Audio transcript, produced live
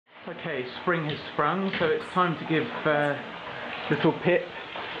Okay, spring has sprung, so it's time to give little Pip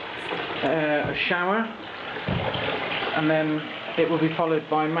a shower, and then it will be followed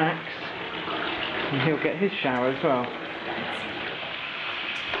by Max, and he'll get his shower as well.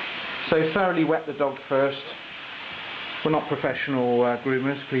 So thoroughly wet the dog first. We're not professional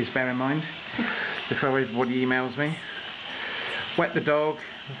groomers, please bear in mind, before everybody emails me. Wet the dog,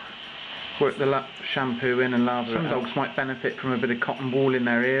 work the shampoo in and lather it. Some dogs might benefit from a bit of cotton wool in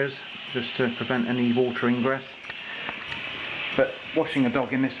their ears, just to prevent any water ingress. But washing a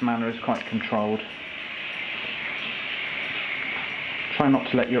dog in this manner is quite controlled. Try not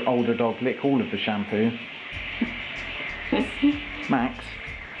to let your older dog lick all of the shampoo. Max,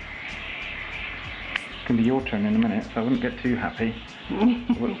 it's going to be your turn in a minute, so I wouldn't get too happy.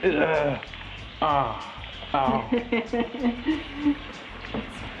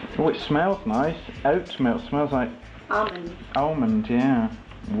 Oh, it smells nice. Oat milk smells like almond. Almond, yeah.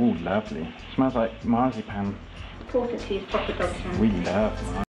 Ooh, lovely. Smells like marzipan. Important to use proper dog shampoo. We love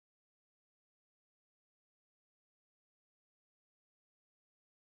marzipan.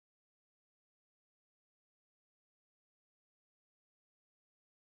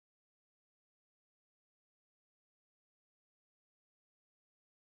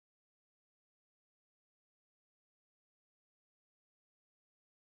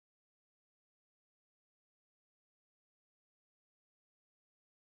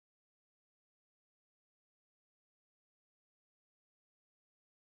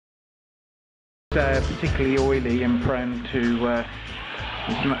 Particularly oily and prone to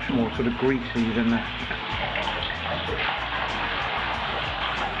it's much more sort of greasy than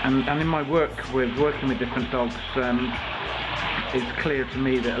and in my working with different dogs, it's clear to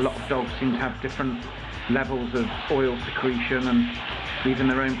me that a lot of dogs seem to have different levels of oil secretion and even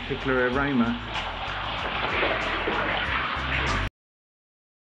their own particular aroma.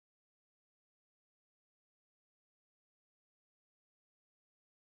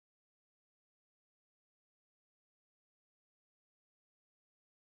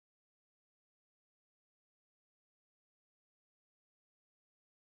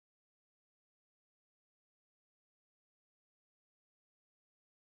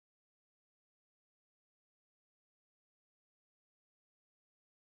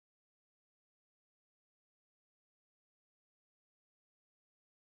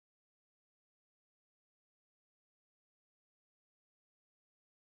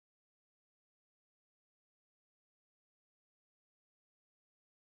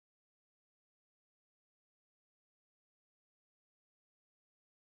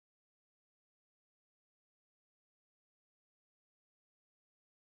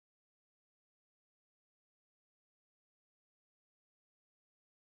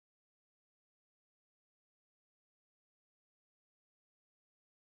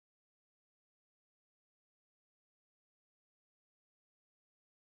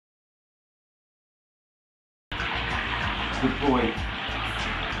 Good boy.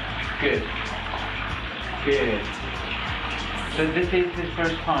 Good. Good. So this is his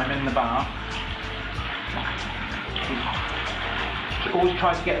first time in the bath. Always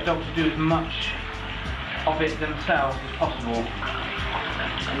try to get a dog to do as much of it themselves as possible.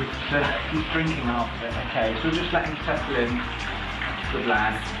 He's drinking half of it. Okay, so we'll just let him settle in. Good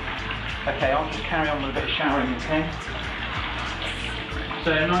lad. Okay, I'll just carry on with a bit of showering, okay?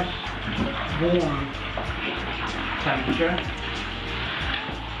 So a nice warm temperature.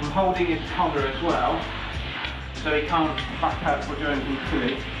 I'm holding his collar as well, so he can't back up or do anything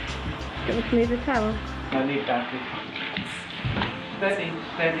silly. Do you want me to move the towel? No, leave that. Steady,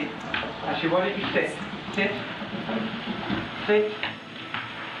 steady. Actually, why don't you sit? Sit. Sit.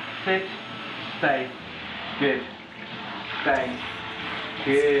 Sit. Stay. Good. Stay.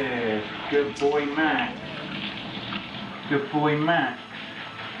 Good. Good boy, Max. Good boy, Max.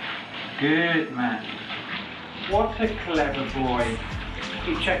 Good, Max. What a clever boy.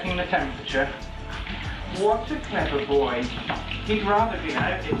 Keep checking the temperature. What a clever boy. He'd rather be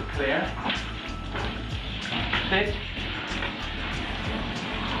out, it's clear. Sit.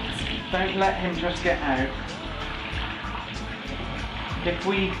 Don't let him just get out. If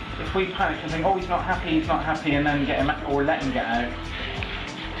we panic and think, oh, he's not happy, and then get him out, or let him get out,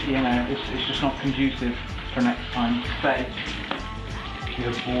 you know, it's just not conducive for next time. Stay.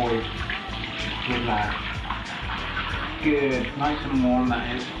 Good boy. Good lad. Good, nice and warm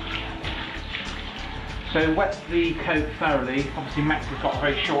that is. So wet the coat thoroughly. Obviously Max has got a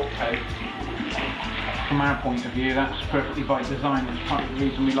very short coat. From our point of view, that's perfectly by design. It's part of the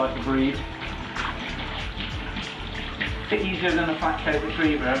reason we like the breed. A bit easier than a flat coat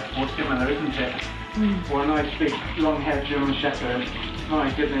retriever, or similar, isn't it? Or a nice big long-haired German Shepherd. My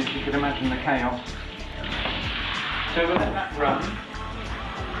goodness, you could imagine the chaos. So we'll let that run.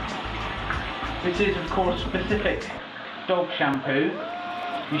 This is of course specific dog shampoo.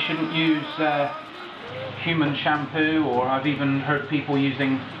 You shouldn't use human shampoo, or I've even heard people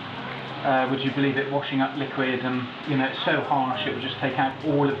using, would you believe it, washing up liquid, and you know, it's so harsh it would just take out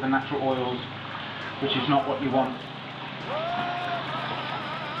all of the natural oils, which is not what you want.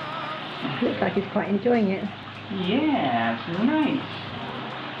 Looks like he's quite enjoying it. Yeah, it's nice.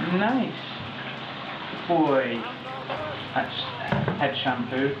 Nice. Boy. That's head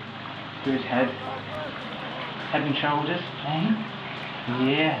shampoo. Do his head. Head and shoulders. Eh?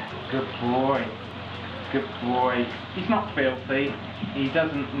 Yeah. Good boy. Good boy. He's not filthy. He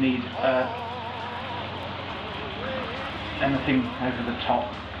doesn't need anything over the top.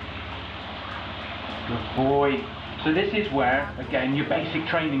 Good boy. So this is where, again, your basic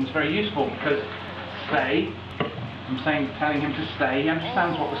training is very useful, because stay. Telling him to stay. He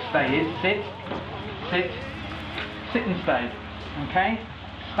understands what the stay is. Sit. Sit. Sit and stay. Okay?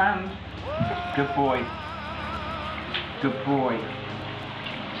 Stand. Good boy. Good boy.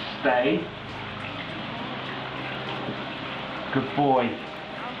 Stay. Good boy.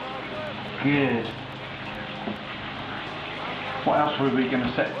 Good. What else were we going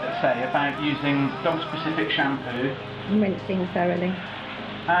to say about using dog-specific shampoo? Rinsing thoroughly.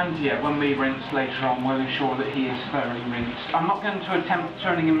 And yeah, when we rinse later on, we'll ensure that he is thoroughly rinsed. I'm not going to attempt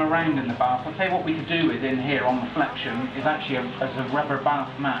turning him around in the bath. I'll tell you what we could do with in here on the flexion is actually, as a rubber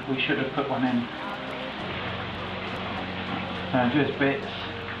bath mat, we should have put one in. Do his bits.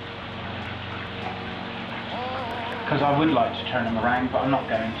 Because I would like to turn him around, but I'm not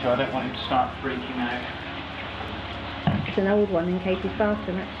going to. I don't want him to start freaking out. It's an old one in Katie's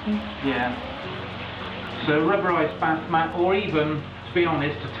bathroom, actually. Yeah. So rubberised bath mat, or even, to be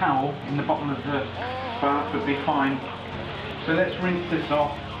honest, a towel in the bottom of the bath would be fine. So let's rinse this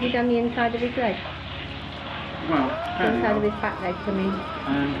off. Have you done the inside of his legs? Well, The inside of his back legs, I mean.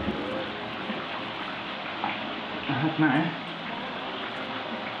 I have now.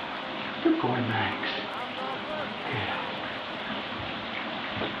 Good boy, Max. Good.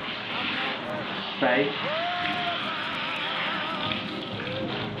 Stay.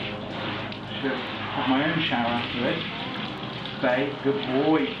 Should have my own shower after this. Stay. Good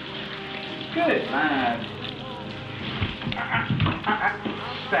boy. Good lad.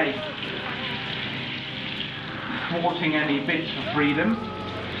 Stay. Thwarting any bits of freedom.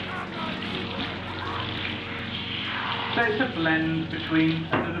 So it's a blend between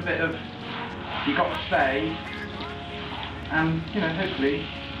a little bit of you got to stay and, you know, hopefully,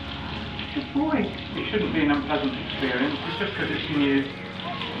 good boy. It shouldn't be an unpleasant experience. It's just because it's new.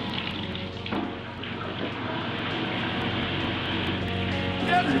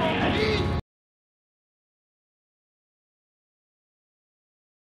 Okay.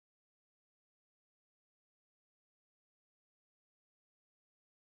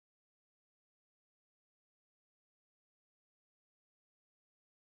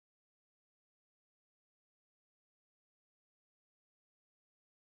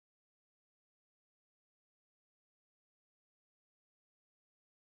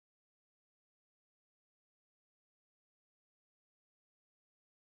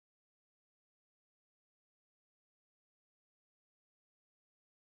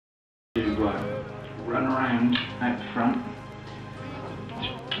 To run around out the front.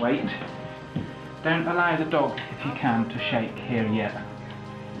 Just wait. Don't allow the dog, if you can, to shake here yet.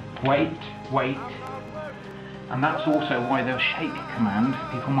 Wait, wait. And that's also why the shake command,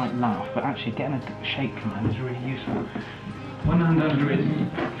 people might laugh, but actually getting a shake command is really useful. One hand under his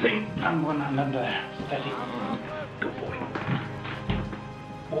thing, and one hand under there. Steady. Good boy.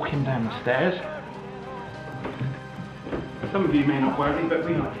 Walk him down the stairs. Some of you may not worry, but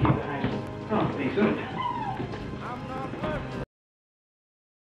we like to keep the house half decent.